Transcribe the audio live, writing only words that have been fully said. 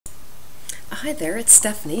Hi there, it's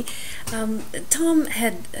Stephanie. Tom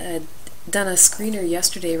had done a screener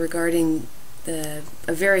yesterday regarding the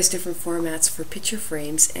various different formats for picture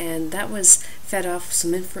frames, and that was fed off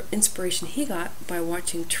some inspiration he got by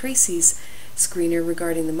watching Tracy's screener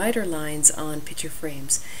regarding the miter lines on picture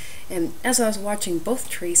frames. And as I was watching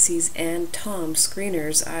both Tracy's and Tom's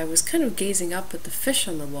screeners, I was kind of gazing up at the fish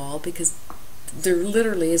on the wall, because there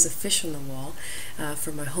literally is a fish on the wall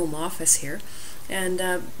for my home office here. And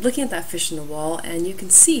looking at that fish in the wall, and you can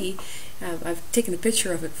see, I've taken a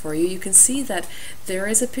picture of it for you, you can see that there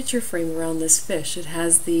is a picture frame around this fish. It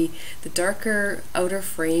has the darker outer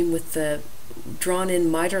frame with the drawn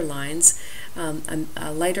in miter lines,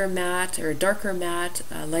 a lighter matte or a darker matte,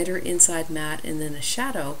 a lighter inside matte, and then a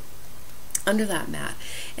shadow under that matte.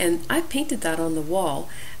 And I painted that on the wall,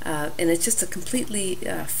 and it's just a completely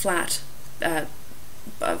flat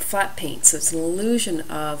paint, so it's an illusion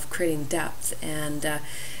of creating depth and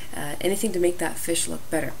anything to make that fish look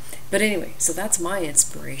better. But anyway, so that's my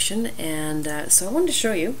inspiration, and so I wanted to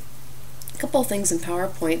show you a couple of things in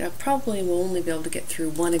PowerPoint. I probably will only be able to get through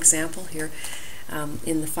one example here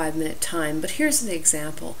in the 5-minute time, but here's the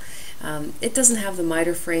example. It doesn't have the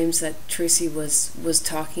miter frames that Tracy was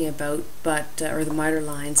talking about, but or the miter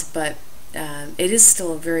lines, but it is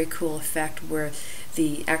still a very cool effect where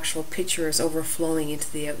the actual picture is overflowing into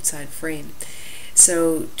the outside frame.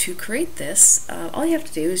 So to create this, all you have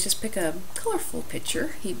to do is just pick a colorful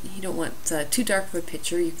picture. You don't want too dark of a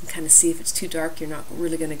picture. You can kind of see if it's too dark, you're not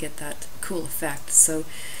really going to get that cool effect. So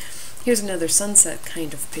here's another sunset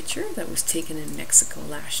kind of picture that was taken in Mexico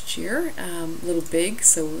last year. A little big,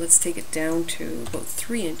 so let's take it down to about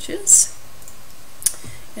 3 inches.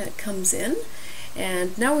 And it comes in.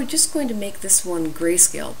 And now we're just going to make this one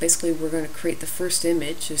grayscale. Basically, we're going to create the first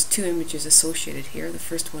image. There's 2 images associated here. The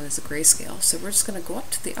first one is a grayscale. So we're just going to go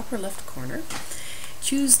up to the upper left corner,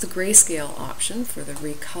 choose the grayscale option for the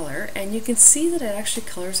recolor, and you can see that it actually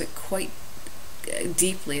colors it quite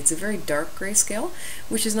deeply. It's a very dark grayscale,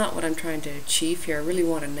 which is not what I'm trying to achieve here. I really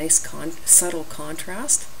want a nice subtle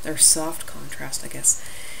contrast, or soft contrast, I guess.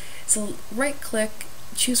 So right click,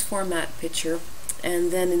 choose Format Picture,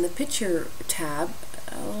 and then in the Picture tab,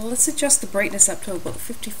 let's adjust the brightness up to about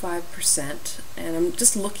 55%, and I'm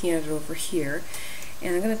just looking at it over here,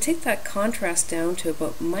 and I'm going to take that contrast down to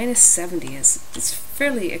about -70. It's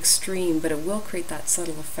fairly extreme, but it will create that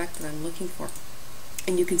subtle effect that I'm looking for.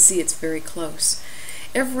 And you can see it's very close.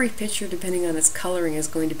 Every picture, depending on its coloring, is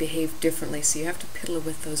going to behave differently, so you have to piddle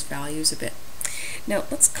with those values a bit. Now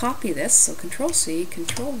let's copy this, so Control-C,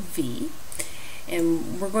 Control-V,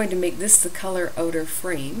 and we're going to make this the color outer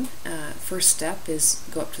frame. First step is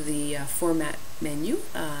go up to the Format menu,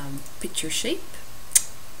 Picture Shape,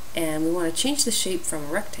 and we want to change the shape from a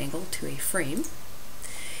rectangle to a frame,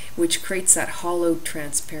 which creates that hollowed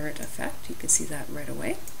transparent effect. You can see that right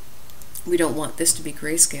away. We don't want this to be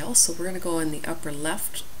grayscale, so we're going to go in the upper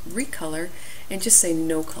left, recolor, and just say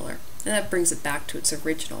no color, and that brings it back to its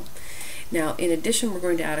original. Now, in addition, we're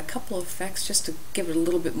going to add a couple of effects just to give it a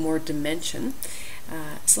little bit more dimension.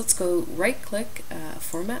 So let's go right-click,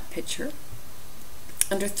 Format Picture.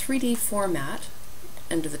 Under 3D Format,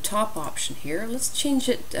 under the top option here, let's change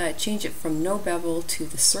it from no bevel to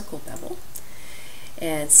the circle bevel.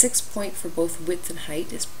 And 6 point for both width and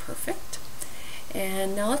height is perfect.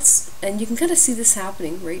 And now and you can kind of see this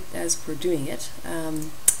happening right as we're doing it.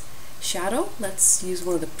 Shadow, let's use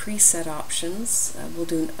one of the preset options. We'll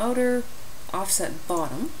do an outer offset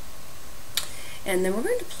bottom, and then we're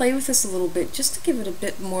going to play with this a little bit just to give it a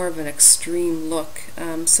bit more of an extreme look.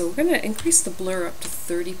 So we're going to increase the blur up to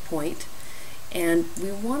 30 point, and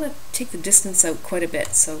we want to take the distance out quite a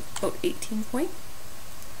bit, so about 18 point,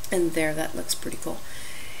 and there, that looks pretty cool.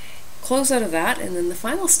 Close out of that, and then the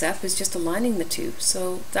final step is just aligning the two.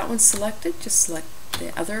 So that one's selected, just select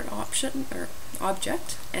the other option or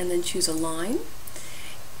object, and then choose Align.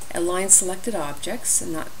 Align selected objects,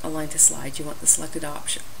 and not align to slide. You want the selected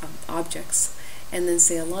objects, and then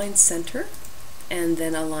say Align Center, and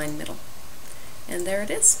then Align Middle. And there it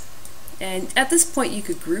is. And at this point, you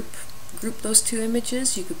could group those 2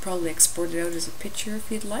 images. You could probably export it out as a picture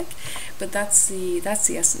if you'd like, but that's the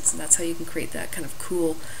essence, and that's how you can create that kind of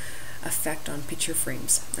cool effect on picture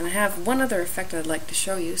frames. And I have one other effect I'd like to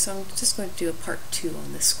show you, so I'm just going to do a part 2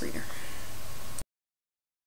 on this screener.